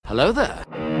Hello there.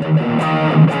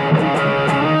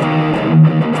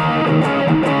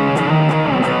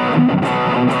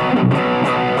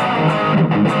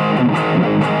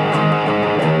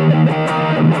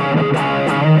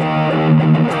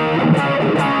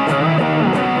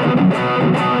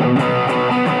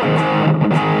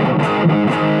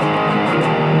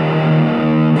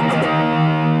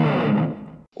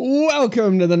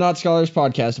 Welcome to the Not Scholars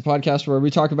Podcast, a podcast where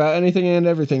we talk about anything and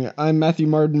everything. I'm Matthew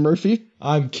Martin Murphy.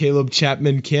 I'm Caleb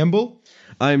Chapman Campbell.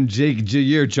 I'm Jake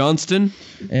Jair Johnston.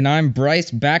 And I'm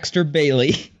Bryce Baxter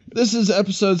Bailey. This is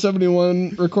episode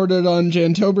 71, recorded on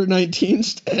Jantober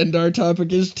 19th, and our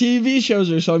topic is TV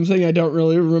shows or something. I don't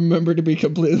really remember, to be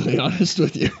completely honest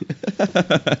with you.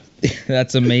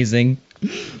 That's amazing.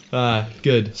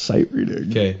 Good. Sight reading.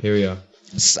 Okay, here we go.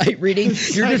 Sight reading?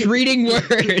 You're just reading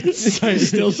words.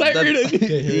 Still sight reading.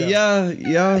 Okay, here we go.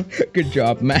 Yeah. Good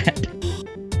job, Matt.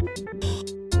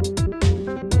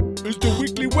 It's the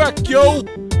weekly whack, yo.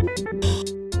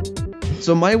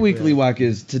 So my weekly whack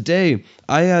is today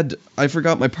I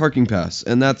forgot my parking pass,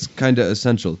 and that's kind of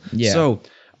essential. Yeah. So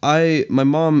my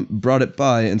mom brought it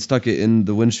by and stuck it in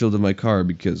the windshield of my car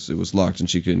because it was locked and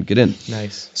she couldn't get in.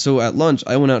 Nice. So at lunch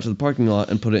I went out to the parking lot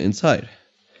and put it inside.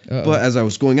 Uh-oh. But as I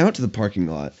was going out to the parking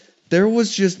lot, there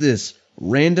was just this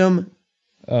random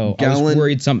I was gallon.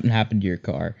 worried something happened to your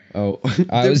car. Oh,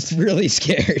 I was really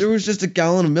scared. there was just a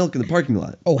gallon of milk in the parking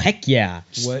lot. Oh, heck yeah.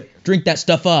 What? Drink that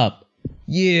stuff up.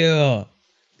 Yeah.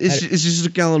 It's just a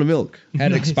gallon of milk.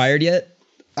 Had it expired yet?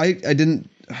 I can't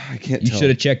You tell. should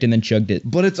have checked and then chugged it.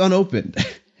 But it's unopened.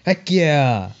 Heck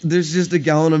yeah. There's just a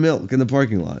gallon of milk in the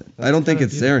parking lot. I don't think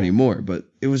kinda it's there anymore, but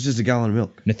it was just a gallon of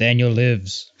milk. Nathaniel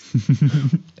lives.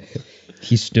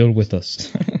 He's still with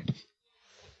us.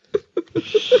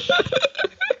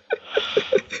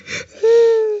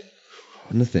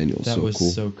 Nathaniel's That so was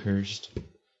cool. so cursed.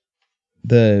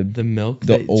 The The milk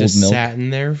The that old just milk. sat in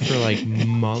there for like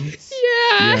months.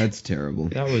 Yeah, it's terrible.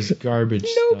 That was garbage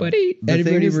Nobody. The thing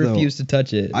Everybody is, though, refused to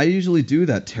touch it. I usually do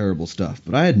that terrible stuff,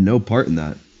 but I had no part in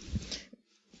that.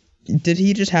 Did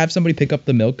he just have somebody pick up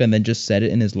the milk and then just set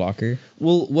it in his locker?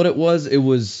 Well, what it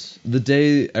was the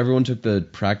day everyone took the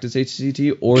practice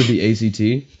HCT or the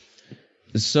ACT.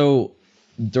 So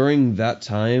during that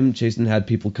time, Chasen had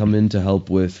people come in to help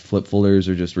with flip folders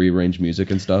or just rearrange music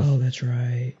and stuff. Oh, that's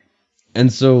right.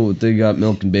 And so they got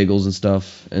milk and bagels and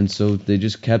stuff, and so they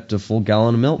just kept a full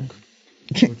gallon of milk.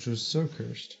 stuff. Which was so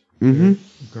cursed. Mm-hmm.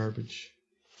 Garbage.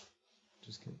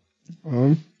 Just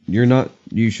kidding.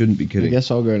 You shouldn't be I kidding. guess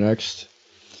I'll go next.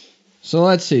 So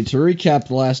let's see. To recap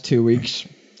the last 2 weeks,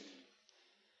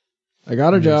 I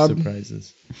got a No job.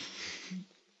 surprises.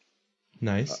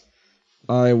 Nice.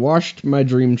 I washed my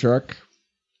dream truck,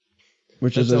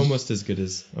 which That's is almost as good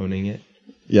as owning it.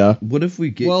 yeah. What if we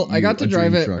get Well, I you got to a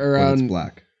drive dream it truck, but around- it's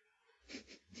black?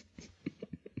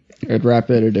 I'd wrap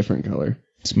it a different color.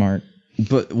 Smart.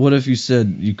 But what if you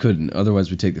said you couldn't? Otherwise,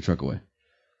 we'd take the truck away.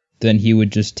 Then he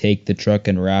would just take the truck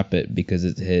and wrap it because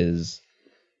it's his.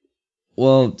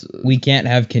 Well, We can't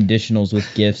have conditionals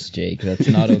with gifts, Jake. That's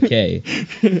not okay.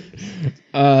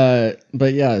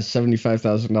 But yeah,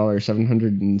 $75,000,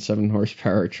 707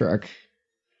 horsepower truck.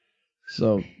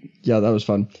 So yeah, that was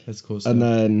fun. That's cool stuff. And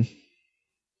then,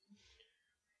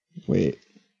 wait,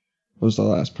 what was the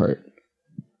last part?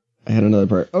 I had another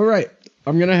part. Oh right,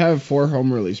 I'm gonna have 4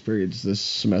 home release periods this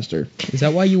semester. Is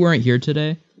that why you weren't here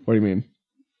today? What do you mean?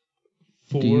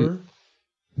 4?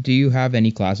 Do you have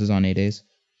any classes on A-days?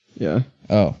 Yeah,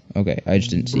 Oh, okay. I just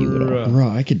didn't see you at all. Bruh. bro,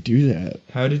 I could do that.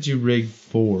 How did you rig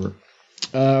 4?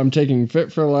 I'm taking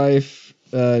Fit for Life,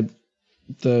 the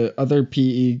other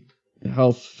PE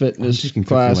health I'm fitness taking Fit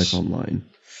for class. Life online.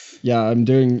 Yeah, I'm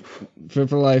doing Fit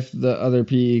for Life, the other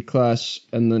PE class,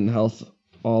 and then health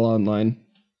all online.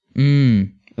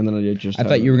 Mm. And then I just I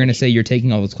thought you were going to say you're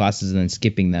taking all those classes and then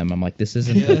skipping them. I'm like, this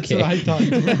isn't Yeah, that's okay. what I thought.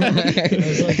 I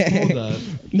was like, hold up.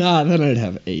 Nah, then I'd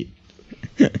have 8.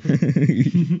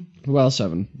 Well,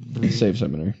 7. Save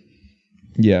seminary.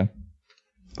 Yeah.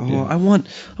 Oh, I want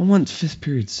 5th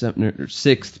period seminary or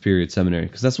 6th period seminary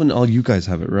because that's when all you guys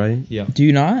have it, right? Yeah. Do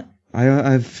you not? I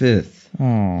have 5th.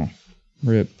 Oh,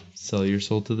 rip. Sell your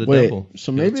soul to the Wait, devil.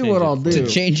 so He'll maybe change what it I'll for do- you. To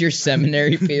change your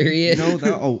seminary period.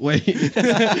 No, wait.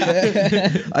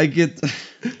 I get.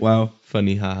 Wow.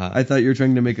 Funny, haha. I thought you were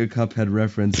trying to make a Cuphead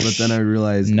reference, but then I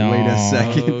realized. No. Wait a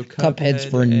second. Oh, Cuphead's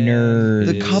for and nerds.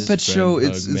 The his Cuphead show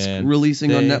friend it's Bugman.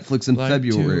 releasing on They Netflix in like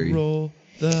to February. roll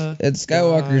the And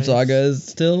Skywalker dice. Saga is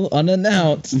still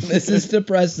unannounced. This is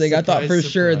depressing. I thought for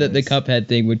Surprise, sure that the surprise. Cuphead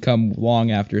thing would come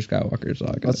long after Skywalker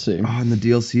Saga. Let's see. Oh, and the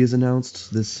DLC is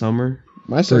announced this summer.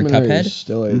 My For seminary Cuphead? is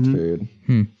still 8th Mhm. period.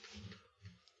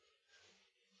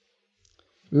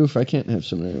 Oof, I can't have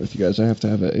seminary with you guys. I have to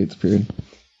have an 8th period.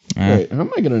 Ah, Wait, how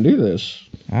am I gonna do this?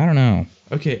 I don't know.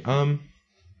 Okay. Am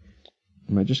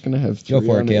I just gonna have 3 Go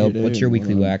for on it, Caleb. 8A What's your and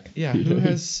weekly 1 on- whack? Yeah. Who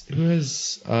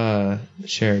has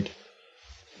shared?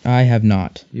 I have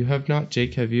not. You have not.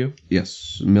 Jake, have you?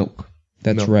 Yes, milk.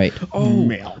 That's No. right.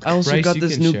 Oh, I also Bryce, got you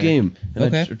this can new share. game. And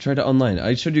I Okay. tried it online.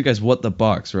 I showed you guys What the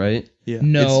Box, right? Yeah.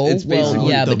 No. It's well, basically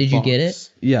yeah, the but did you get it? box.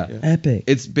 Yeah. Epic.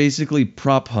 It's basically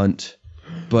prop hunt,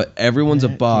 but everyone's a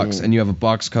box, game. and you have a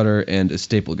box cutter and a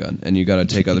staple gun, and you gotta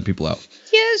take other people out.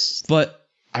 Yes. But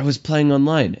I was playing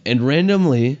online, and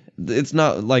randomly, it's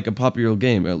not like a popular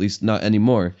game, or at least not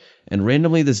anymore. And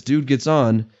randomly, this dude gets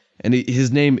on, and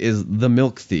his name is the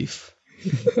Milk Thief.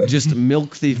 Just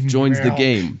Milk Thief joins the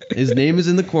game. His name is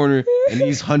in the corner, and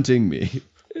he's hunting me.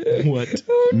 What?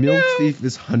 Milk Thief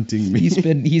is hunting me.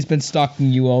 He's been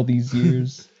stalking you all these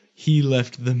years. He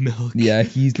left the milk. Yeah,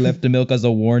 he's left the milk as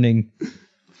a warning.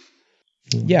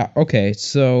 Yeah, okay,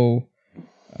 so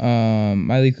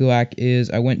my weekly whack is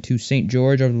I went to St.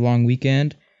 George over the long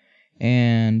weekend,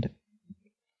 and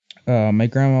my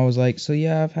grandma was like, so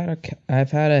yeah,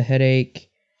 I've had a headache,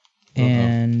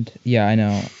 and yeah, I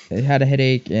know. I had a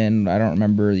headache, and I don't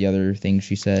remember the other things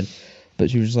she said, but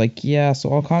she was like, yeah,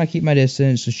 so I'll kind of keep my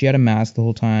distance. So she had a mask the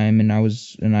whole time, and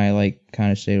I like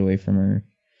kind of stayed away from her.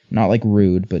 Not like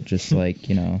rude, but just like,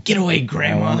 you know. Get away,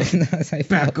 Grandma.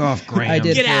 Back off, Graham. I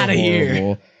did Get feel outta here.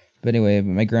 horrible. But anyway,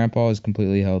 my grandpa is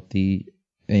completely healthy.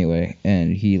 Anyway,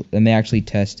 and they actually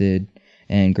tested,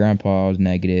 and grandpa was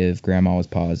negative, grandma was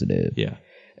positive. Yeah.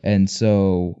 And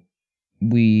so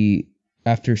we,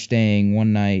 after staying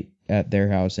one night at their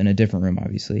house in a different room,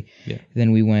 obviously, Yeah.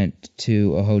 then we went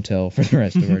to a hotel for the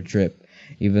rest of our trip,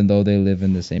 even though they live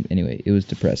in the same. Anyway, it was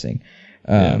depressing.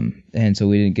 And so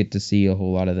we didn't get to see a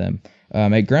whole lot of them.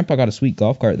 My grandpa got a sweet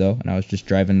golf cart though, and I was just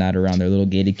driving that around their little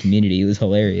gated community. It was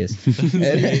hilarious.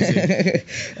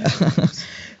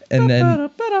 And then,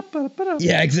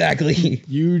 yeah, exactly.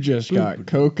 You just got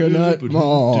coconut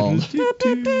mauled.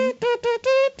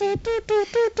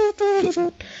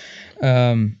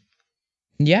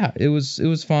 Yeah, it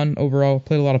was fun overall.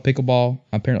 Played a lot of pickleball.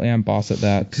 Apparently, I'm boss at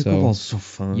that. Pickleball's So so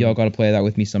fun. y'all got to play that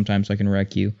with me sometime so I can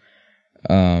wreck you.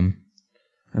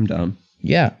 I'm down.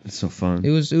 Yeah, It's so fun. it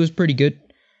was pretty good.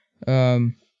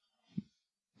 I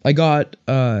got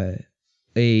a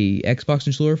Xbox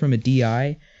controller from a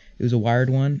DI. It was a wired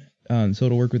one, so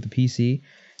it'll work with the PC,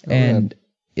 and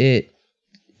it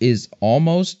is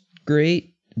almost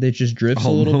great. It just drifts a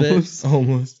little bit,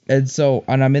 Almost.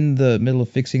 and I'm in the middle of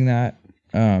fixing that.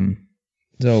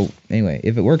 So anyway,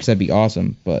 if it works, that'd be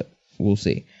awesome, but we'll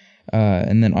see.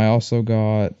 And then I also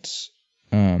got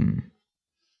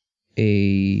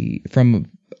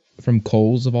from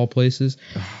Kohl's of all places,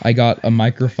 I got a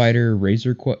Microfighter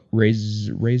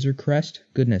Razor Crest.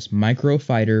 Goodness,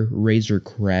 Microfighter Razor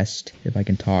Crest, if I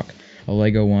can talk. A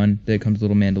Lego one that comes with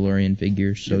little Mandalorian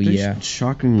figures. So They yeah.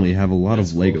 shockingly have a lot of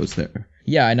Legos there.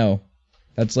 Yeah, I know.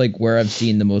 That's like where I've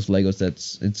seen the most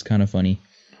Legos. It's kind of funny.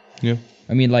 Yeah.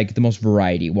 I mean, like the most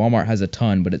variety. Walmart has a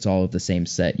ton, but it's all of the same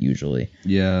set usually.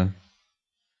 Yeah.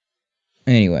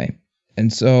 Anyway,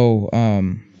 and so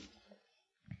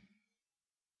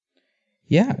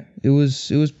yeah, it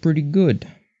was pretty good.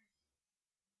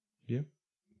 Yeah.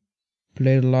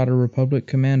 Played a lot of Republic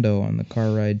Commando on the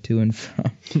car ride to and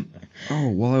from. Oh,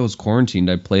 while I was quarantined,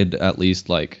 I played at least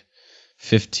like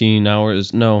 15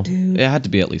 hours. No, Dude. it had to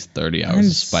be at least 30 hours I'm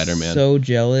of Spider-Man. so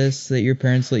jealous that your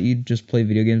parents let you just play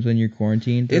video games when you're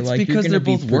quarantined. They're it's like, because you're they're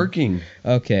gonna be both working.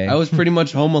 Okay. I was pretty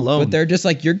much home alone. But they're just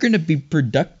like, you're gonna be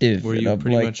productive. Were And you I'm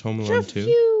pretty like, much home alone "F too?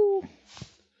 you."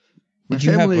 My Did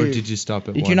you have- family- Or did you stop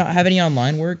at Did one? you not have any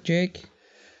online work, Jake?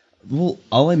 Well,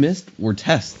 all I missed were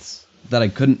tests that I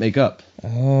couldn't make up.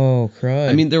 Oh, crud.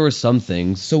 I mean, there were some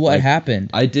things. so what like,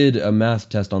 happened? I did a math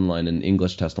test online and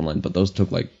English test online, but those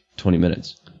took like 20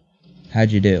 minutes.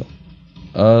 How'd you do?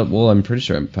 Well, I'm pretty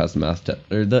sure I passed the math test.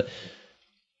 Or the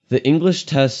English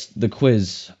test, the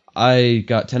quiz, I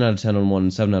got 10 out of 10 on one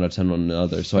and 7 out of 10 on the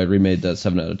other, so I remade that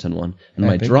 7 out of 10 one. And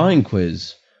my Epic. drawing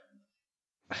quiz,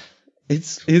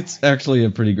 it's actually a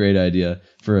pretty great idea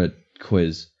for a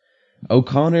quiz.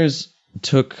 O'Connor's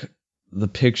took the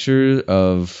picture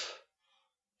of...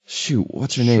 Shoot,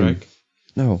 what's her name? Shrek?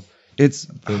 No, it's...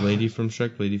 The lady from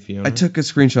Shrek, Lady Fiona? I took a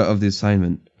screenshot of the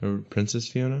assignment. Or Princess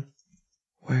Fiona?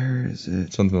 Where is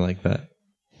it? Something like that.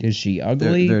 Is she There,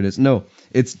 ugly? there it is. No,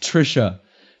 it's Trisha.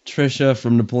 Trisha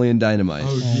from Napoleon Dynamite.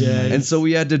 yeah. And so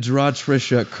we had to draw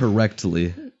Trisha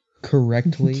correctly.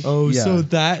 Correctly? Oh, Yeah. so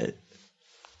that...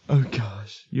 Oh,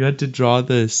 gosh. You had to draw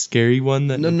the scary one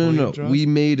that No. Napoleon draws? We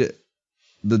made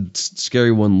the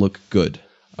scary one look good.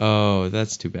 Oh,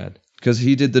 that's too bad. because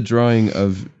he did the drawing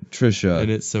of Trisha. And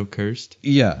it's so cursed.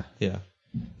 Yeah. Yeah.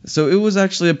 So it was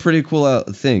actually a pretty cool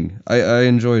thing. I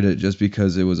enjoyed it just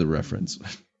because it was a reference.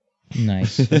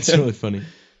 Nice. That's really funny.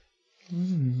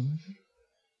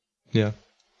 Yeah.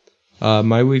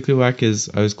 My weekly whack is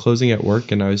I was closing at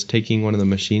work and I was taking one of the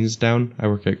machines down. I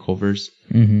work at Culver's.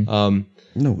 Mm-hmm.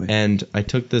 No way. And I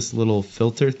took this little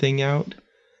filter thing out,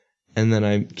 and then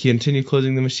I continued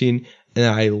closing the machine, and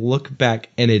I look back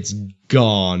and it's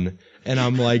gone. And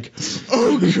I'm like,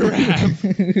 oh crap.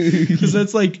 Because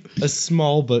that's like a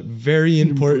small but very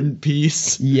important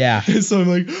piece. Yeah. And so I'm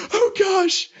like, oh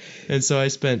gosh. And so I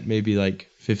spent maybe like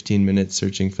 15 minutes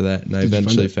searching for that, and I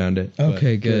eventually found it.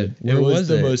 Okay, good. It Where was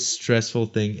the it? most stressful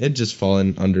thing. It just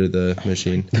fallen under the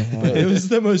machine. But it was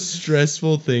the most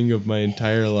stressful thing of my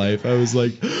entire life. I was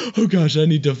like, oh gosh, I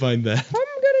need to find that. I'm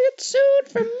gonna get sued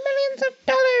for millions of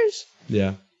dollars.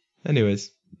 Yeah. Anyways,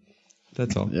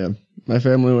 that's all. Yeah. My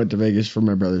family went to Vegas for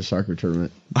my brother's soccer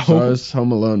tournament. So I was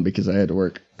home alone because I had to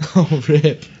work. Oh,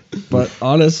 rip. But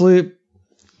honestly,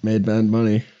 made bad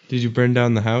money. Did you burn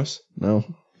down the house? No.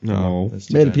 No. That's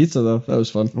too Made a bad. pizza though. That was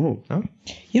fun. Oh.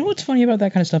 You know what's funny about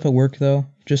that kind of stuff at work, though?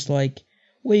 Just like,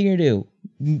 what are you gonna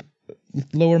do?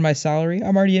 Lower my salary?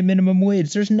 I'm already at minimum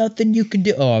wage. There's nothing you can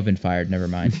do. Oh, I've been fired. Never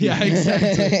mind. Yeah,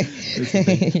 exactly. That's the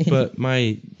thing. But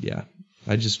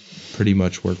I just pretty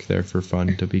much work there for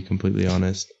fun, to be completely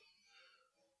honest.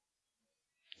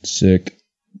 Sick.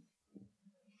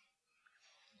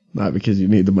 Not because you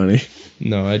need the money.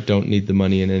 No, I don't need the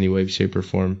money in any way, shape, or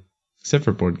form. Except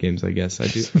for board games, I guess. I'm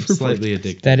slightly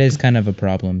addicted. That is kind of a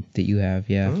problem that you have,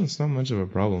 yeah. Oh, it's not much of a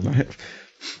problem. I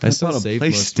That's still not a save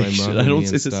most of my PlayStation. money I don't and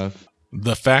say this- stuff.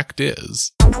 The fact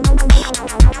is,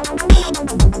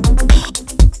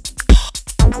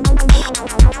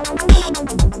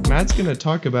 Matt's gonna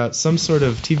talk about some sort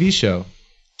of TV show.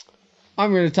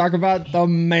 I'm going to talk about The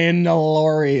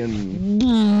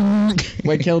Mandalorian.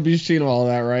 Wait, Caleb, you've seen all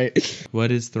that, right?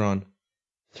 What is Thrawn?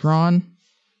 Thrawn?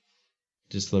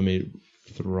 Just let me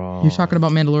Thrawn. You're talking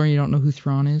about Mandalorian, you don't know who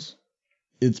Thrawn is?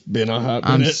 It's been a hot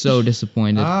I'm minute. so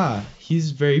disappointed.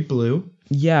 He's very blue.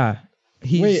 Yeah.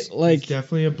 He's Wait, He's like,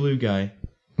 definitely a blue guy.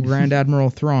 Grand Admiral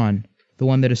Thrawn, the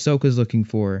one that Ahsoka's looking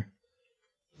for.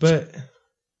 But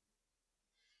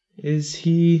is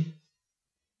he?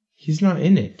 He's not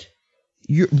in it.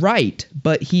 You're right,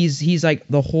 but he's like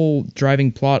the whole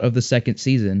driving plot of the second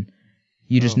season.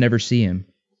 You just never see him.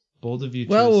 Bold of you.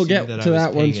 well, to we'll assume get that to I was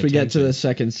that once paying we get to the attention.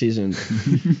 second season.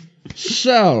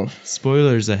 So,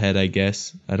 Spoilers ahead, I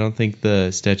guess. I don't think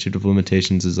the statute of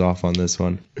limitations is off on this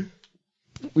one.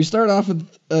 we start off with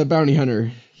a bounty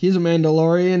hunter. He's a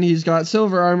Mandalorian. He's got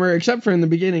silver armor, except for in the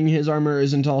beginning, his armor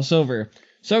isn't all silver.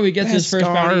 So he gets his first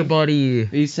bounty. buddy.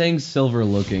 He's saying silver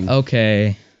looking.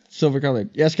 Okay, Silver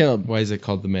colored. Yes, Caleb. Why is it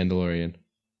called the Mandalorian?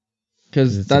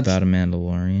 Because it's that's. about a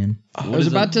Mandalorian. I was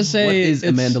about to say. What is a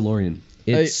it's- Mandalorian?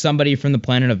 It's somebody from the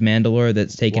planet of Mandalore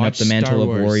that's taken Watch up the mantle Star of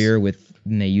Wars. warrior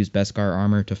and they use Beskar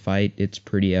armor to fight. It's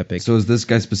pretty epic. So is this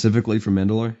guy specifically from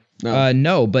Mandalore?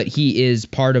 No. But he is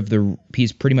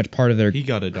he's pretty much part of their He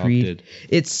got creed. adopted.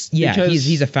 Because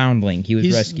He's a foundling. He was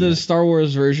He's rescued. the Star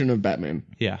Wars version of Batman.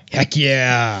 Yeah, Heck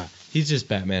yeah. he's just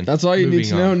Batman. That's all you need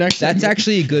to Moving know. on. Next That's segment.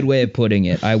 actually a good way of putting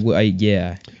it.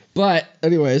 Yeah. But,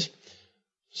 anyways,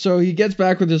 so he gets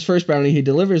back with his first bounty, he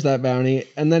delivers that bounty,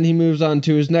 and then he moves on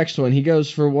to his next one. He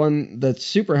goes for one that's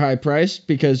super high priced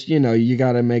because, you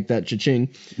gotta make that cha-ching.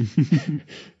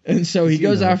 And so he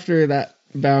goes after that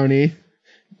bounty,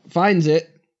 finds it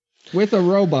with a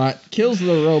robot, kills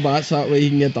the robot so that way he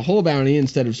can get the whole bounty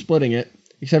instead of splitting it,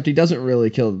 except he doesn't really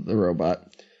kill the robot.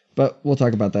 But we'll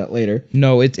talk about that later.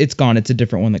 No, it's gone. It's a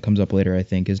different one that comes up later, I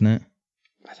think, isn't it?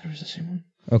 I thought it was the same one.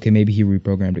 Okay, maybe he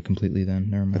reprogrammed it completely then.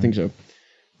 Never mind. I think so.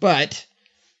 But,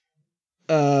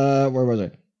 where was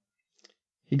I?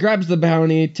 He grabs the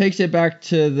bounty, takes it back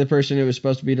to the person it was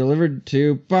supposed to be delivered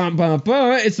to. Bum, bum,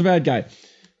 bum. It's the bad guy.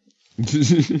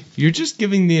 You're just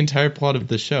giving the entire plot of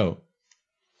the show.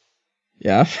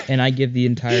 Yeah. And I give the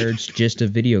entire gist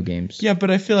of video games. Yeah, but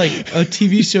I feel like a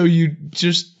TV show you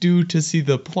just do to see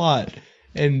the plot.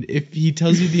 And if he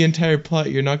tells you the entire plot,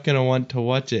 you're not going to want to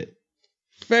watch it.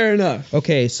 Fair enough.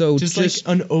 Okay, so Just like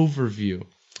an overview.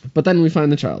 But then we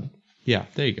find the child. Yeah,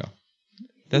 there you go.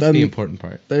 That's Then- the important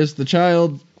part. There's the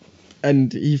child,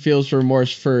 and he feels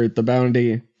remorse for the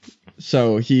bounty.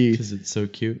 So he Because it's so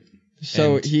cute.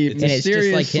 he it's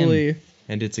just like him. mysteriously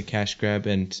And it's a cash grab,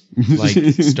 and like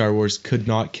Star Wars could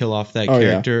not kill off that Oh,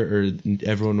 yeah. character, or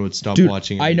everyone would stop Dude,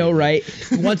 watching it. I know, right?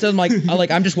 Once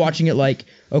I'm just watching it like,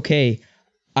 okay,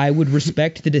 I would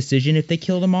respect the decision if they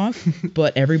killed him off,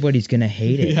 but everybody's gonna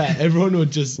hate it. Yeah, everyone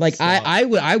would just Like stop.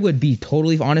 I would be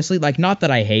totally honestly like not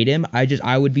that I hate him.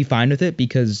 I would be fine with it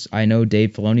because I know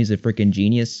Dave Filoni's a freaking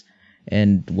genius,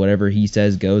 and whatever he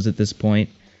says goes at this point.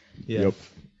 Yeah. Yep.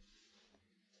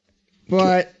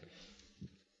 But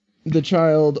the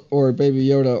child or Baby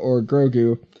Yoda or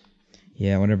Grogu,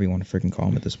 Yeah, whatever you want to freaking call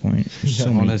him at this point. There's so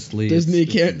many- Honestly, Disney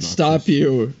it's can't stop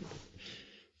you.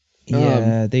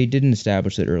 Yeah, they didn't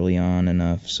establish it early on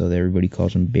enough, so that everybody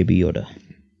calls him Baby Yoda.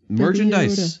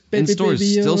 Merchandise Yoda. in Baby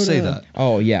stores still say Yoda. that.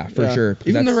 Oh yeah, for Yeah. sure.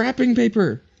 Even the That's- wrapping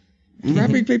paper.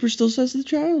 Wrapping paper still says the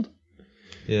child.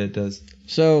 Yeah, it does.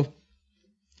 So,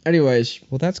 anyways,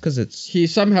 well, that's because it's. he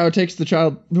somehow takes the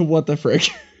child. What the frick?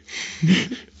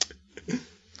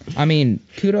 I mean,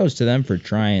 kudos to them for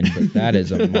trying, but that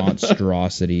is a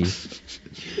monstrosity.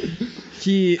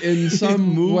 He in some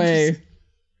moves. way.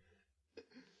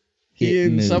 He It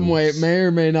in some way moves. may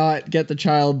or may not get the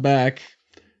child back,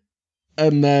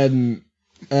 and then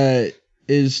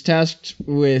is tasked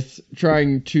with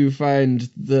trying to find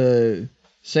the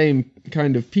same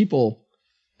kind of people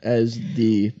as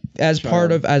the As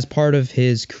part of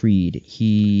his creed,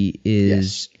 he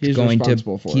is Yes, he's going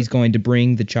responsible to for he's it. going to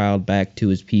bring the child back to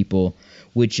his people,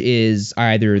 which is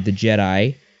either the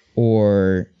Jedi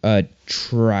or a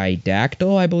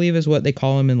tridactyl, I believe is what they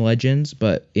call him in Legends,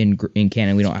 but in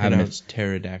canon we don't have an Pronounced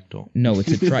pterodactyl. No,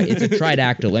 it's a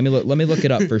tridactyl. Let me look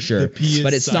it up for sure. P is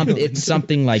But it's silent. it's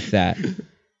something like that.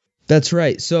 That's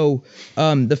right. So,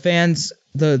 the fans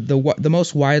the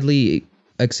most widely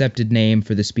accepted name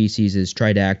for the species is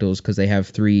tridactyls because they have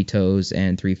 3 toes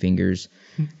and 3 fingers.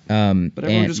 But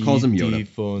everyone just calls him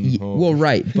Yoda. Well,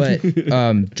 right,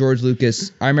 but George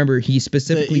Lucas, I remember he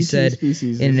specifically ET said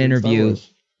species in is an Star interview Wars.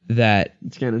 that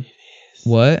It's canon.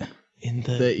 what in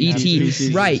The the ET species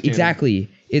is right canon. exactly.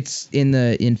 It's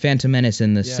in Phantom Menace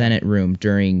in the Senate room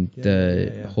during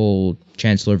the whole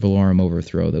Chancellor Valorum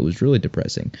overthrow that was really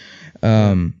depressing.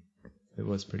 It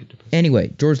was pretty depressing.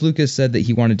 Anyway, George Lucas said that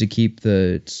he wanted to keep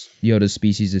the Yoda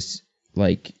species as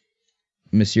like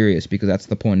mysterious because that's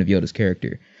the point of Yoda's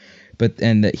character.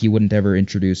 And that he wouldn't ever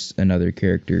introduce another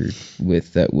character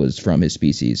that was from his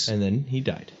species. And then he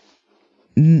died.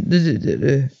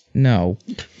 No.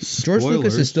 George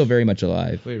Lucas Spoilers. is still very much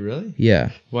alive. Wait, really?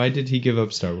 Yeah. Why did he give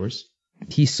up Star Wars?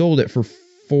 He sold it for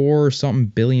 $4-something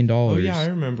billion. Oh yeah, I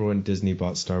remember when Disney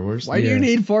bought Star Wars. Why do you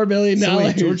need $4 billion? So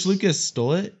wait, George Lucas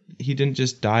stole it? He didn't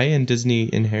just die and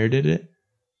Disney inherited it?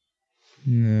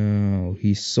 No,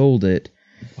 he sold it.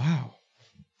 Wow.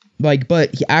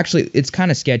 But he actually, it's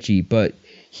kind of sketchy, but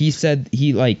he said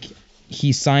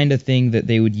he signed a thing that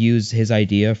they would use his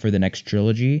idea for the next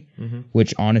trilogy,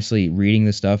 which honestly, reading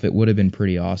the stuff, it would have been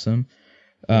pretty awesome.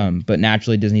 But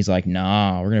naturally, Disney's like,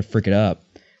 nah, we're going to frick it up.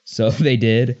 So they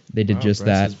did. They did just Bryce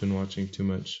that. has been watching too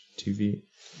much TV.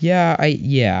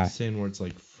 Yeah. Saying words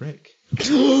like frick.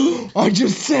 I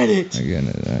just said it.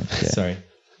 Yeah. Sorry.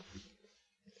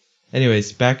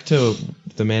 Anyways, back to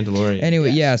The Mandalorian. Anyway,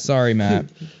 yeah, sorry, Matt.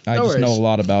 I No just know worries. a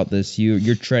lot about this.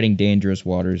 You're treading dangerous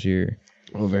waters here.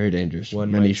 Oh, very dangerous.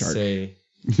 One Many might shark. say...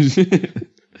 I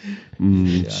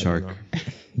Shark. don't know.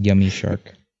 Yummy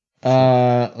shark.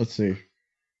 Let's see.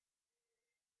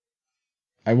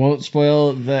 I won't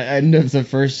spoil the end of the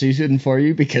first season for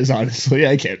you because honestly,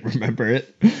 I can't remember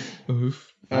it. Oof.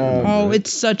 Oh,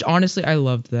 it's such. Honestly, I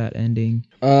loved that ending.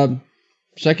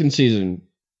 Second season.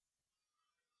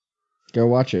 Go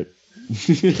watch it.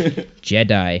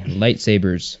 Jedi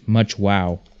lightsabers, much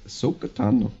wow. Ahsoka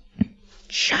Tano.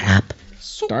 Shut up,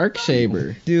 Dark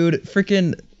Saber. dude.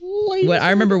 Freaking. When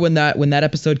I remember when that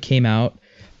episode came out,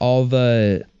 all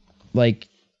the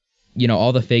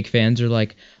all the fake fans are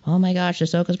like, "Oh my gosh,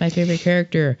 Ahsoka's my favorite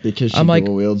character." Because she I'm like,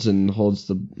 dual wields and holds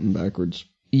the backwards.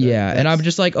 yeah, and I'm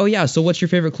just like, "Oh yeah, so what's your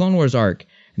favorite Clone Wars arc?"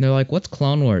 And they're like, "What's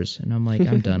Clone Wars?" And I'm like,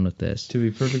 "I'm done with this." To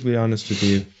be perfectly honest with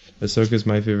you, Ahsoka's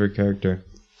my favorite character.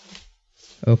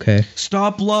 Okay.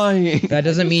 Stop lying. That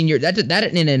doesn't mean you're that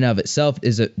in and of itself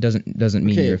doesn't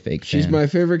mean you're a fake fan. She's my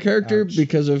favorite character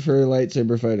because of her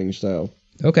lightsaber fighting style.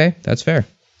 Okay, that's fair.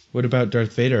 What about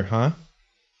Darth Vader, huh?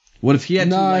 What if he had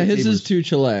Nah, two his is lightsabers? too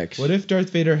chillax. What if Darth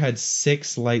Vader had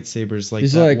 6 lightsabers like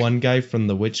He's that like- one guy from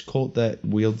the witch cult that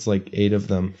wields like 8 of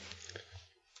them?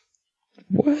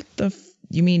 What the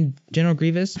you mean General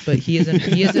Grievous? But he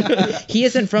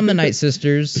isn't from the Night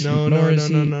Sisters. No.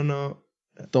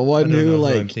 The one I don't know who who I'm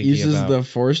like thinking uses about. the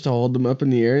force to hold them up in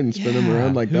the air and spin them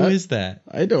around like Who that? is that?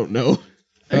 I don't know.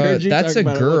 I heard you That's talk a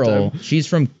about it one girl. time. She's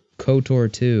from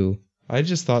KOTOR too. I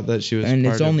just thought that she was And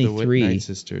part it's only of the 3. Night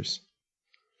Sisters.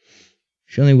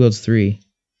 She only wields 3.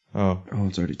 Oh, Oh,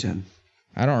 it's already 10.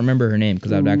 I don't remember her name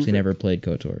because I've actually never played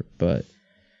KOTOR, but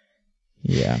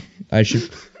Yeah, I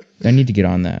need to get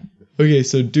on that. Okay,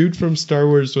 so dude from Star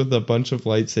Wars with a bunch of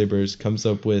lightsabers comes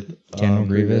up with General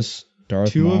Grievous,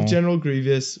 Darth two Maul. of General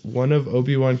Grievous, one of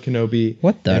Obi-Wan Kenobi,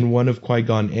 What the? and one of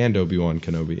Qui-Gon and Obi-Wan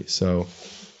Kenobi. So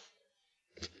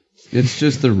It's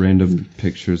just the random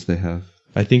pictures they have.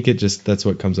 I think that's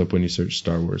what comes up when you search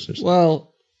Star Wars or something.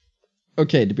 Well,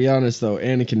 okay, to be honest though,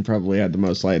 Anakin probably had the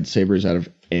most lightsabers out of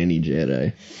any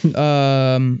Jedi.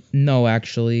 No,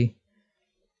 actually,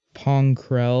 Pong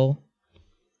Krell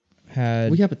had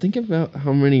Well, yeah, but think about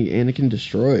how many Anakin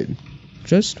destroyed.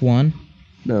 just one.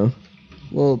 No.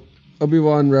 Well,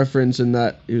 Obi-Wan reference in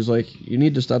that he was like, you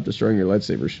need to stop destroying your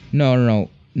lightsabers.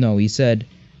 No. He said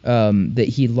that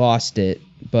he lost it,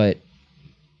 but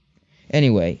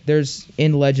anyway, there's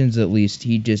in Legends at least.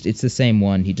 It's the same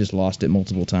one. He just lost it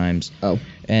multiple times. Oh.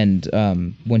 And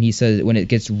when it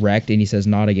gets wrecked and he says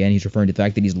not again, he's referring to the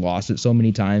fact that he's lost it so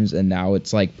many times and now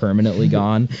it's like permanently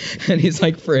gone. And he's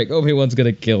like, frick, Obi-Wan's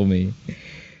gonna kill me.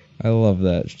 I love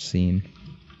that scene.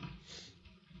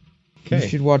 Okay. You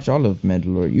should watch all of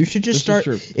Mandalorian. You should just This is start.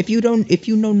 true. If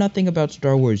you know nothing about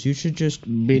Star Wars, you should just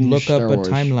Binge look up Star a Wars.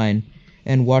 timeline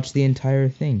and watch the entire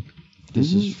thing.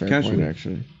 This is a fair Casually. point,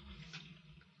 actually.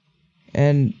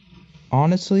 And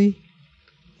honestly,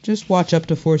 just watch up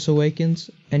to Force Awakens,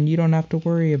 and you don't have to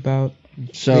worry about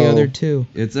So, the other two.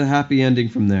 It's a happy ending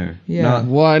from there. Yeah. Not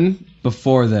 1,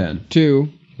 before then. 2,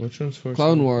 Which one's for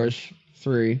Clone Wars,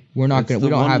 3. We're not It's gonna. the We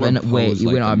don't one have where enough. Poe Wait, is, we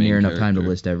like, don't the have near main enough time to character.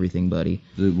 list everything, buddy.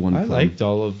 The one I clone. liked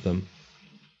all of them.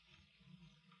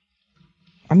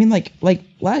 I mean, like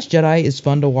Last Jedi is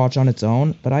fun to watch on its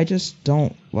own, but I just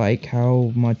don't like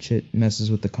how much it messes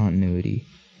with the continuity.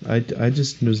 I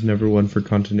just was never one for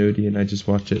continuity, and I just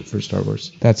watch it for Star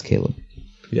Wars. That's Caleb.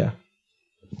 Yeah.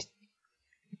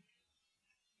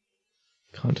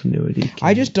 Continuity.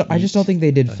 I just don't think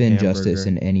they did a Finn justice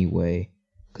hamburger. in any way,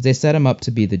 because they set him up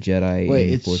to be the Jedi Wait,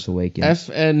 in it's Force Awakens.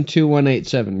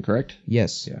 FN2187, correct?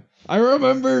 Yes. Yeah. I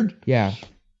remembered! Yeah.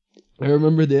 I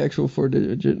remembered the actual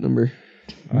 4-digit number.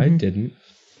 I didn't.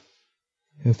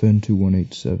 FN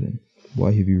 2187.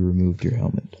 Why have you removed your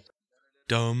helmet?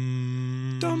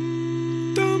 Dum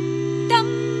dum dum dum.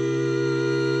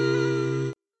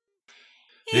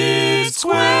 It's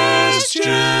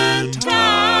question time.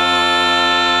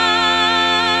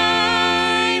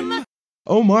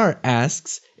 Omar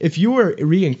asks, if you were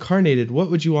reincarnated,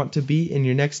 what would you want to be in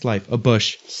your next life? A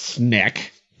bush.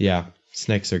 Snack. Yeah,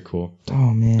 snakes are cool.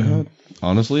 Oh man.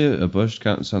 Honestly, a bush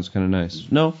sounds kind of nice.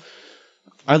 No,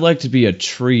 I'd like to be a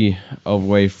tree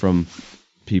away from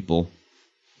people.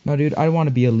 No, dude, I want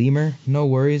to be a lemur. No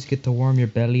worries. Get to warm your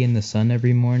belly in the sun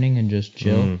every morning and just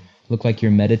chill. Look like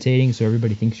you're meditating, so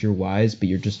everybody thinks you're wise, but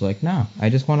you're just like, nah, I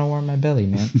just want to warm my belly,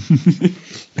 man.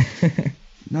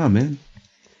 Nah, man.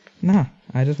 Nah,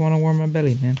 I just want to warm my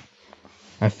belly, man.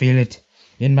 I feel it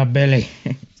in my belly.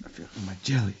 I feel it in my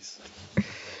jellies.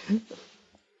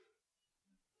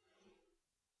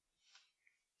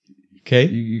 Okay?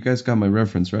 You guys got my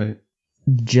reference, right?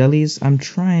 Jellies? I'm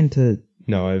trying to...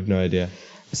 No, I have no idea.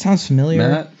 It sounds familiar.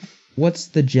 Matt, What's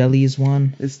the jellies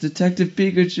one? it's Detective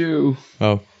Pikachu.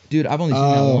 Oh, Dude, I've only seen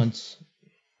that Oh. once.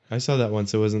 I saw that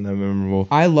once. It wasn't that memorable.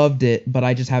 I loved it, but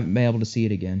I just haven't been able to see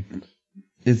it again.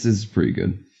 It's pretty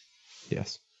good.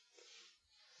 Yes.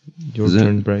 Your Is it?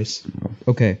 turn, Bryce.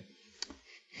 Okay.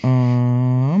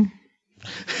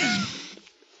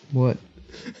 What?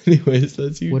 Anyways,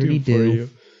 that's YouTube What did he for do? you.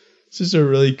 It's just a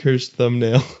really cursed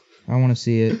thumbnail. I want to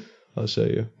see it. I'll show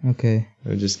you. Okay.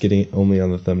 I'm just getting it only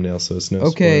on the thumbnail, so it's no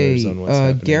Okay. spoilers on what's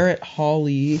happening. Garrett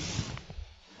Hawley.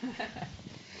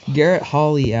 Garrett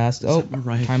Hawley asked. Oh,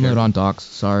 Mariah time Carey? limit on docs.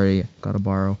 Sorry, gotta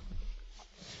borrow.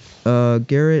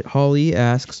 Garrett Hawley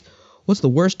asks, "What's the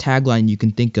worst tagline you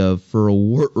can think of for a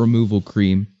wart removal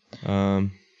cream?"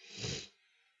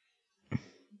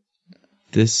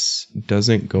 This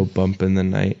doesn't go bump in the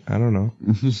night. I don't know.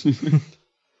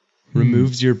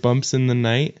 Removes your bumps in the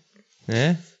night?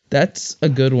 That's a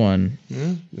good one.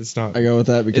 It's not. I go with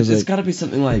that because It's got to be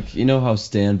something like, you know how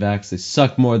Standbacks, they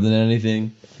suck more than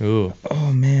anything? Ooh.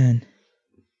 Oh man.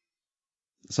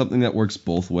 Something that works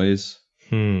both ways.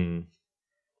 There'll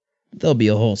be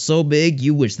a hole so big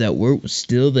you wish that wart was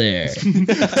still there.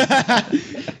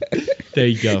 There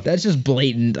you go. That's just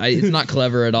blatant. It's not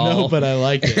clever at all. No, but I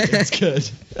like it. It's good.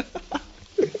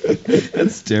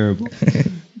 That's terrible.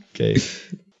 Okay.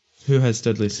 Who has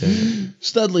Studley Stanley?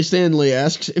 Studley Stanley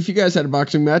asks, if you guys had a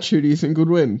boxing match, who do you think would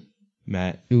win?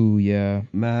 Matt. Ooh, yeah.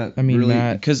 Matt, I mean, really,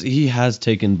 Matt- because he has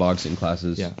taken boxing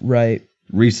classes Yeah. Right.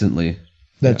 recently.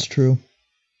 That's true.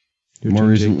 Your More turn,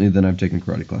 recently than I've taken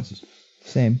karate classes.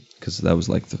 Same. Because that was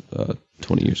like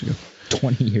 20 years ago.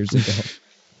 20 years ago.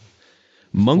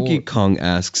 Monkey Kong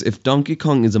asks, if Donkey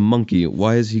Kong is a monkey,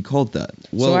 why is he called that?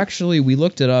 So actually, we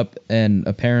looked it up, and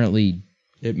apparently,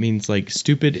 It means like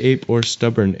stupid ape or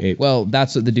stubborn ape. well,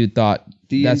 that's what the dude thought.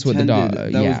 That's what the dog.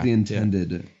 That Yeah, was the intended.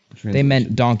 they translation.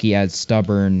 meant donkey as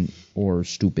stubborn or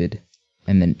stupid,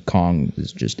 and then Kong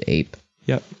is just ape.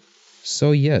 Yep.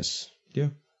 So yes,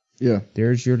 Yeah.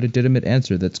 there's your legitimate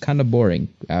answer. That's kind of boring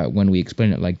when we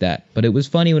explain it like that, but it was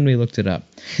funny when we looked it up.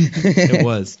 It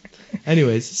was.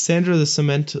 Anyways, Sandra the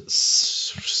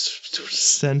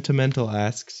Sentimental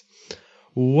asks,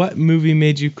 what movie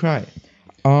made you cry?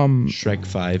 Shrek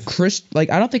 5.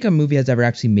 I don't think a movie has ever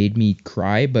actually made me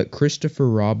cry, but Christopher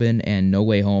Robin and No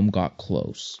Way Home got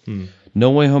close.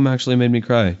 No Way Home actually made me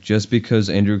cry, just because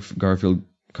Andrew Garfield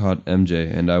caught MJ,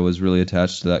 and I was really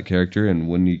attached to that character, and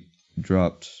when he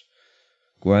dropped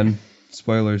Gwen,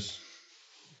 spoilers.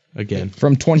 Again.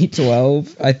 From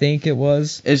 2012, I think it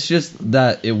was. It's just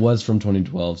that it was from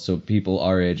 2012, so people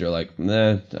our age are like,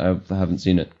 nah, I haven't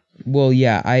seen it. Well,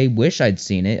 yeah, I wish I'd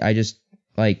seen it. I just,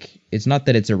 it's not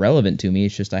that it's irrelevant to me,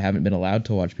 it's just I haven't been allowed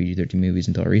to watch PG-13 movies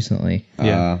until recently.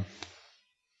 Yeah.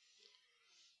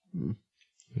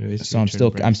 So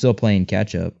I'm still playing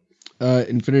catch up.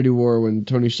 Infinity War when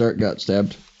Tony Stark got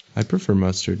stabbed. I prefer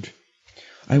mustard.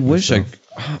 I wish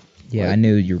Yeah, I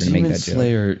knew you were going to make Demon that joke.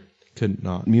 Slayer Could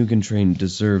not. Mugen Train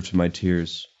deserved my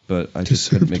tears, but I just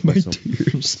couldn't make myself.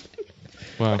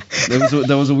 Wow.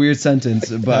 That was a weird sentence,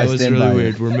 but I That was stand really by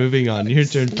weird. it. We're moving on. Your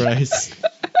turn, Bryce.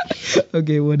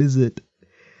 Okay, what is it?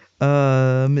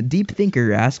 Deep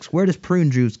Thinker asks, where does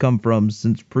prune juice come from,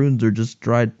 since prunes are just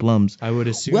dried plums? I would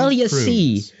assume Well, you prunes.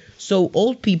 see, so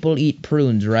old people eat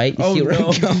prunes, right? You see where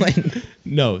I'm going?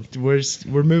 No,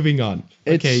 we're moving on.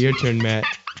 Okay, your turn, Matt.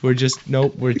 We're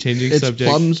changing It's subject.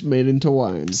 plums made into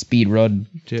wine. Speed run.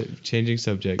 Changing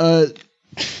subject.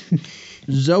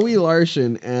 Zoe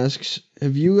Larson asks,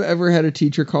 have you ever had a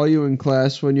teacher call you in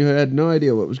class when you had no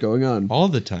idea what was going on? All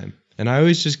the time. And I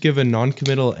always just give a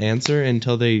non-committal answer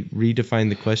until they redefine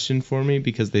the question for me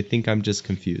because they think I'm just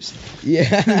confused.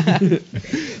 Yeah.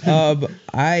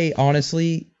 I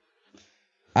honestly,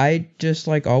 I just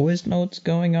always know what's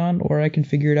going on, or I can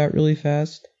figure it out really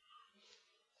fast.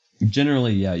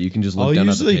 Generally, yeah, you can just look I'll down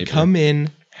at the usually paper. come in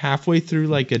halfway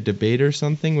through a debate or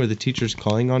something where the teacher's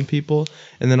calling on people,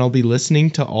 and then I'll be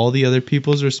listening to all the other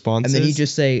people's responses. And then you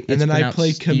just say, it's and then I pronounced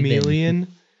play Steven. chameleon,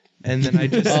 and then I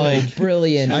just Oh,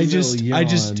 brilliant. I just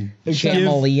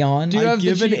Chameleon. you I have the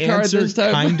give an cheat card answer this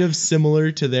time? kind of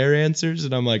similar to their answers,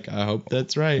 and I'm like, I hope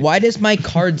that's right. Why does my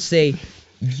card say,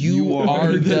 you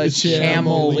are the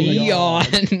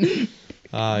chameleon?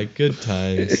 Good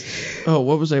times. Oh,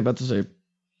 what was I about to say?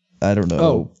 I don't know.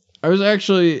 Oh, I was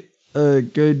actually a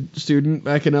good student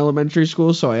back in elementary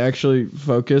school, so I actually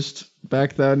focused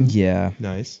back then. Yeah.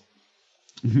 Nice.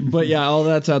 But yeah, all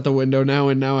that's out the window now,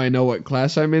 and now I know what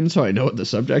class I'm in, so I know what the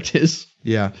subject is.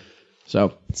 Yeah,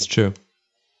 So, it's true.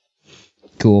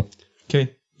 Cool.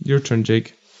 Okay, your turn,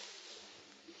 Jake.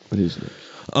 what is it?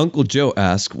 Uncle Joe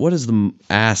asks, what is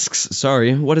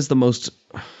the most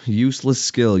useless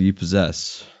skill you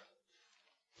possess?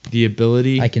 The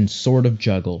ability I can sort of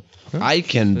juggle. I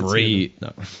can That's breathe.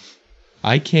 No.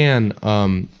 I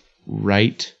can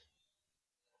write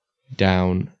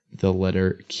down the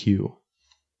letter Q.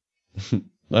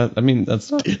 I mean,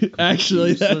 that's not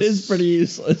Actually, that is pretty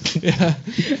useless. Yeah,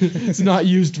 it's not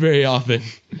used very often.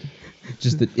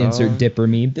 Just the insert dipper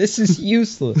meme. This is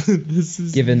useless. This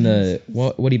is Given the,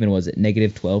 what even was it?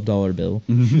 Negative $12 bill.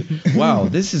 Wow,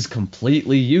 this is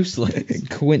completely useless.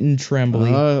 Quentin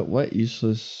Tremblay. What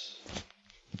useless?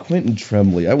 Quentin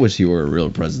Tremblay. I wish he were a real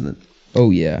president. Oh,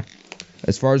 yeah.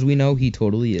 As far as we know, he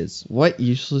totally is. What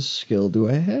useless skill do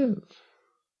I have?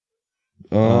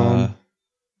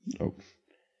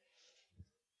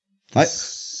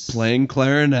 Playing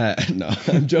clarinet. No,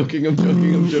 I'm joking.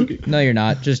 No, you're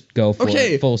not. Just go for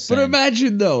Okay, it. Full but send.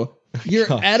 imagine though, you're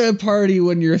Gosh. at a party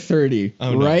when you're 30,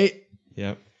 Oh, no. right?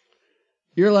 Yep.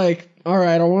 You're like, all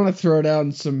right, I want to throw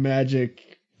down some magic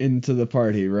into the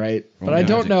party, right? But I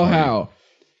don't magic know party. how.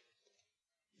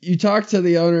 You talk to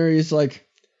the owner, he's like,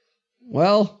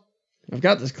 well, I've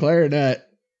got this clarinet.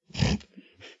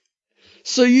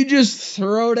 So you just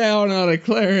throw down on a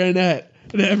clarinet,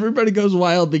 and everybody goes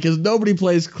wild because nobody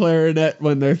plays clarinet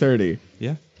when they're 30.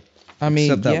 Yeah. I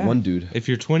mean, Except that yeah. one dude. If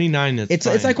you're 29, It's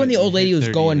fine, like when but the old you lady hit was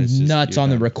 30 going and it's just- nuts you're on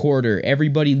the done. recorder.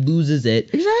 Everybody loses it.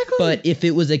 Exactly. But if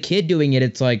it was a kid doing it,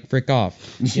 it's like, frick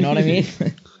off. You know what I mean?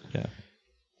 Yeah.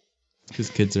 Because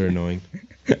kids are annoying.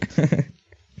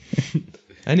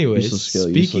 Anyways, Useless skill,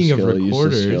 speaking useless of skill,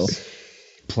 useless recorders, skill.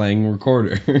 Playing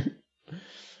recorder.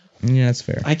 Yeah, that's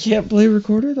fair. I can't play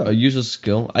recorder though. A useless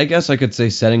skill. I guess I could say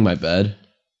setting my bed.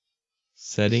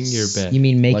 Setting your bed. You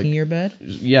mean making Like- your bed?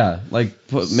 Yeah, like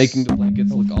making the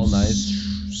blankets look all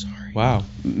nice. Wow.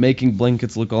 Making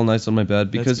blankets look all nice on my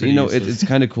bed because pretty it's useless.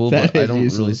 kind of cool, That but I is don't really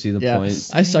useless. see the Yeah. point.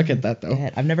 I suck at that though.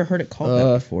 Bed. I've never heard it called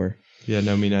that before. Yeah,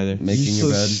 no, me neither. Making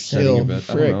your bed, Useless setting your skill. bed.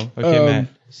 I don't Frick. know. Okay, Matt.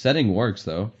 Setting works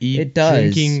though. Eat It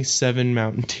does. Drinking 7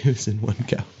 Mountain Dews in 1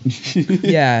 go.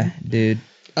 Yeah, dude.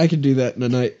 I can do that in a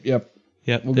night. Yep.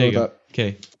 Yep, We'll there go you go. with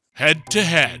Okay. Head to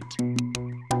head.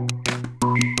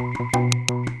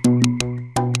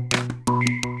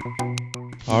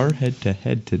 Our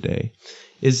head-to-head today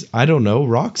is, I don't know,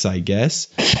 rocks, I guess.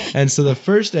 And so the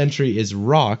first entry is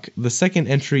rock. The second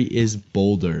entry is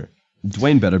boulder.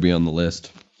 Dwayne better be on the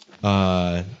list.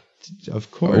 Of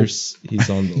course, he's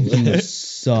on the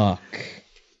list. Suck.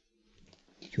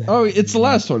 Oh, it's the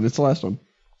last one. It's the last one.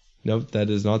 Nope, that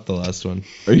is not the last one.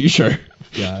 Are you sure?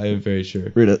 Yeah, I am very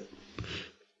sure. Read it.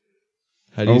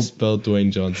 How do you spell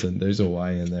Dwayne Johnson? There's a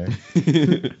Y in there.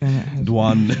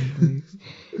 Dwan.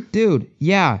 Dude,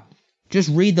 yeah. Just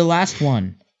read the last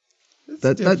one.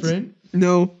 That's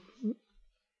no.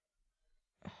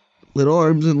 Little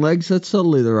arms and legs. That's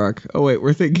totally the Rock. Oh wait,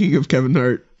 we're thinking of Kevin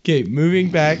Hart. Okay, moving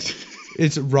back.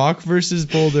 It's rock versus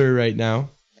boulder right now.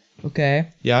 Okay.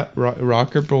 Yeah,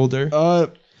 rock or boulder.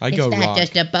 I go It's not rock.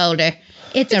 just a boulder.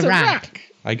 It's a rock.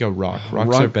 I go rock.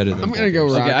 Rocks are better than I'm gonna go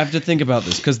boulders. rock. Okay, I have to think about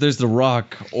this because there's the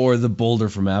rock or the boulder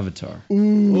from Avatar.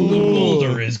 Ooh. The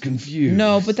boulder is confused.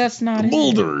 No, but that's not it.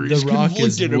 Boulder The is rock is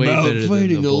conflicted way about better than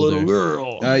fighting the a little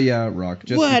boulder. girl. Yeah, rock.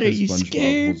 Just What, are because you SpongeBob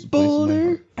scared, holds a place in my Boulder?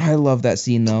 heart. I love that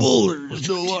scene though. Boulder is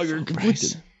no longer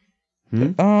conflicted.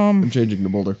 I'm changing to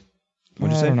Boulder.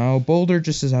 What'd you I say? don't know. Boulder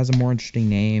just has a more interesting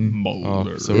name.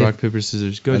 Oh, so rock, paper,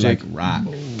 scissors. Go, I Jake. like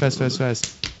rock.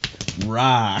 Fast.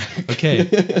 Rock.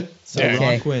 Okay. So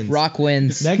Okay. rock wins. Rock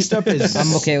wins. Next up is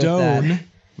I'm okay with that. stone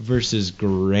versus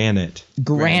granite.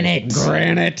 Granite.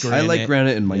 I like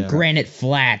granite in Minecraft. Granite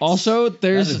flats. Also,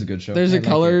 there's That is a good show. there's I a like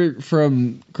color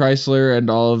from Chrysler and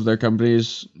all of their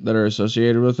companies that are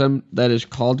associated with them that is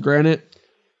called granite.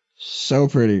 So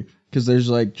pretty because there's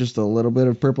like just a little bit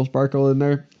of purple sparkle in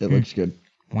there. It looks good.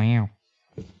 Wow.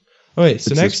 Okay,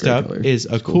 so It's next this great up color. is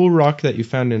a cool rock that you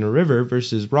found in a river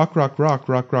versus rock. Cool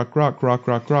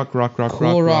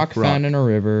rock found in a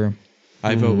river.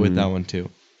 I vote with that one too.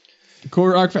 Cool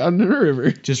rock found in a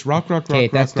river. Just rock. Okay,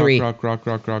 that's three. Rock.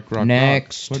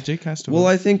 Next. Well, Jake has to. Well, vote.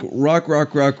 I think rock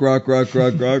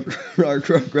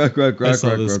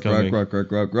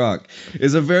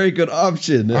is a very good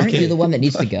option. Aren't you the one that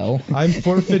needs to go? I'm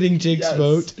forfeiting Jake's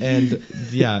vote, and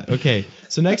yeah, okay.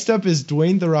 So next up is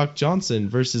Dwayne the Rock Johnson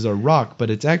versus a rock, but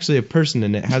it's actually a person,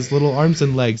 and it has little arms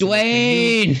and legs.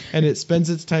 Dwayne! And it spends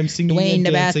its time singing Dwayne and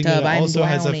the dancing, and bathtub, it I'm also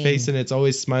has a drowning. face, and it's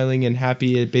always smiling and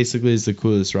happy. It basically is the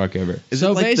coolest rock ever. Is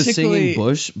So it like the basically- singing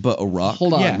bush, but a rock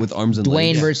Hold on. Yeah. with arms and Dwayne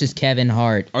legs? versus Kevin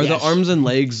Hart. Are the arms and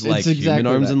legs like It's exactly human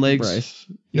arms that, and legs? Bryce.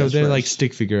 No, Yes, they're Bryce. like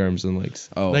stick figure arms and legs.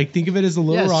 Oh. Like think of it as a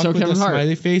little Yes, rock so with a Kevin Hart.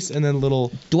 smiley face and then little.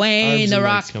 Dwayne Arms the and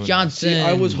Rock legs coming out. Johnson.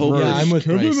 I was hoping. Yeah, I'm with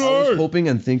Bryce. I was hoping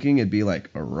and thinking it'd be like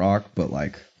a rock, but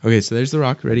like Okay, so there's the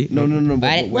rock. Ready? no.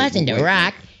 But it wasn't a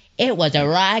rock. It was a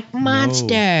rock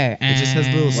monster. It just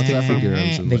has little stick figure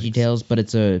arms and legs. VeggieTales, but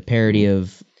it's a parody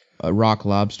of a rock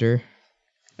lobster.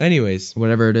 Anyways,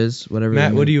 Whatever it is. Whatever.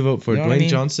 Matt, what do you vote for? You know what I Dwayne mean?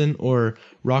 Johnson or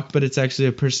rock, but it's actually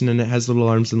a person and it has little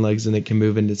arms and legs and it can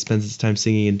move and it spends its time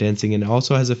singing and dancing and it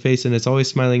also has a face and it's always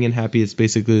smiling and happy. It's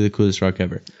basically the coolest rock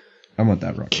ever. I want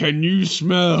that rock. Can you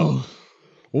smell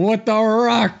what the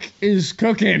rock is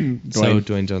cooking? So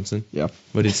Dwayne Johnson. Yeah.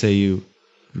 What did say you,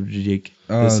 Jake?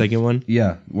 The second one.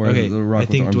 Yeah, where Okay, the rock I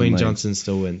think with arms and Dwayne legs. Johnson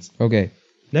still wins. Okay.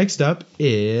 Next up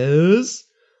is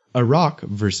a rock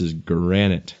versus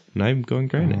granite. And I'm going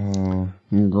granite.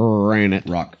 Granite.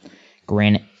 Rock.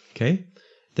 Granite. Okay.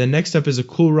 Then next up is a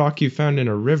cool rock you found in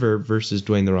a river versus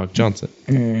Dwayne the Rock Johnson.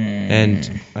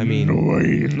 And I mean, I'm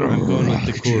going with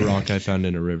the cool rock I found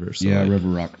in a river. So Yeah, I- river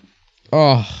rock.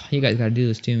 Oh, you guys gotta do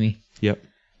this to me. Yep.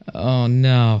 Oh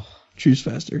no, Choose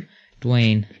faster.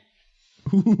 Dwayne.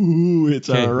 Ooh, it's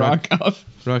Okay, a rock off.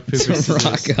 Rock, paper, scissors.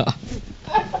 Rock off.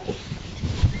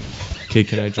 Okay,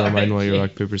 can I draw mine while you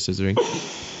rock, paper, scissoring?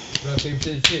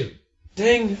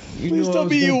 Dang! Please tell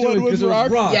me you won with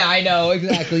rock. Yeah, I know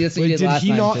exactly. That's what Wait, you did did last he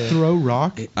time not too. throw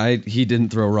rock? He didn't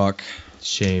throw rock.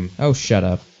 Shame. Oh, shut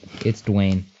up. It's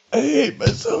Dwayne. I hate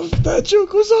myself. That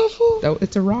joke was awful. Oh,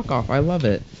 it's a rock off. I love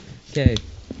it. Okay.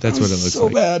 That's what it looks so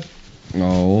like. bad.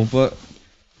 Oh, but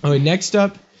Okay, next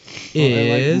up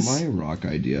is I like my rock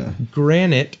idea.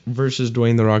 granite versus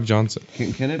Dwayne the Rock Johnson.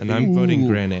 Can it And be? I'm voting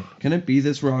granite. Can it be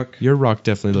this rock? Your rock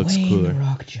definitely looks Dwayne cooler.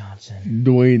 Rock Johnson.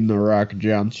 Dwayne the Rock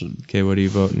Johnson. Okay, what are you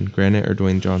voting? Granite or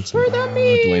Dwayne Johnson?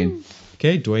 Dwayne.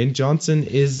 Okay, Dwayne Johnson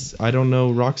is, I don't know,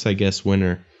 Rocks, I guess,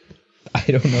 winner. I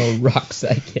don't know, rocks,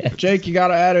 I guess. Jake, you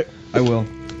gotta add it. I will.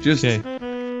 Just Okay.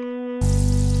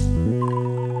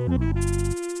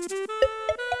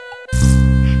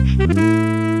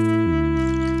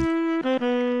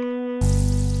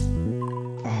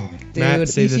 Matt, Dude,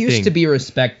 say he's the used thing. to be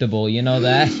respectable, you know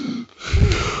that?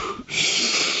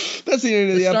 That's the end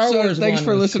of the Star episode. Wars Thanks one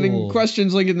for was listening. cool.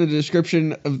 Questions, link in the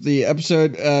description of the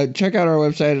episode. Check out our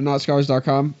website at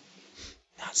notscholars.com.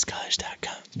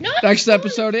 NotScholars.com. Next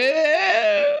episode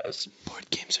is... Board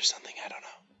games or something, I don't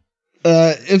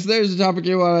know. if there's a topic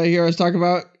you want to hear us talk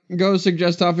about, go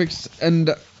suggest topics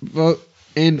and vote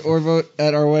or vote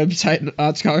at our website,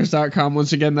 notscholars.com.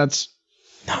 Once again, that's...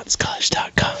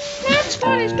 NotScholars.com.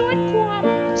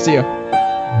 See ya.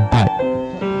 bye.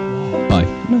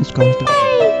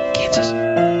 Kansas.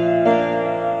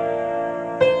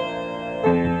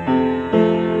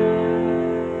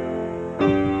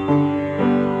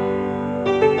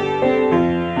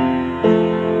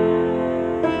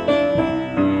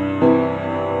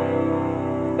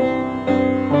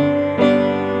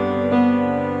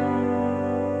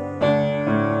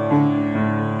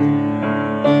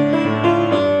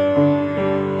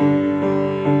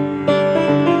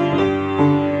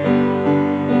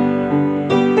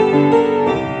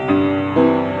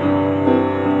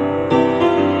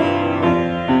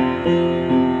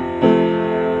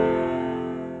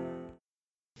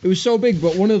 It was so big,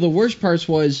 but one of the worst parts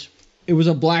was it was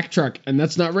a black truck, and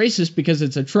that's not racist because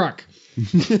it's a truck.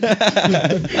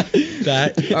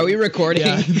 That, Are we recording?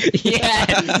 Yeah.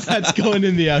 Yes. that's going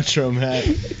in the outro, Matt.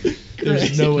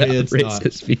 There's no way it's not.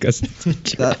 racist because it's a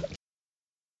joke.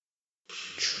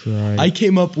 Try. I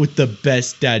came up with the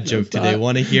best dad joke today. not-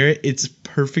 Want to hear it? It's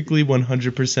perfectly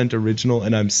 100% original,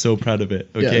 and I'm so proud of it.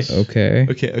 Okay? Yes. Okay.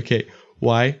 Okay.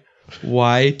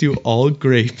 Why do all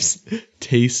grapes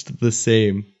taste the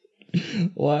same?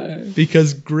 Why?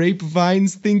 Because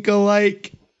grapevines think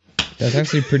alike. That's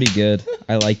actually pretty good.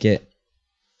 I like it.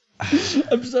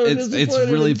 I'm so It's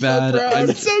really bad.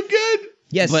 It's so good.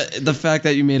 Yes. But the fact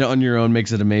that you made it on your own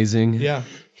makes it amazing. Yeah.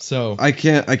 So I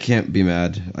can't be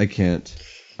mad. I can't.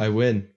 I win.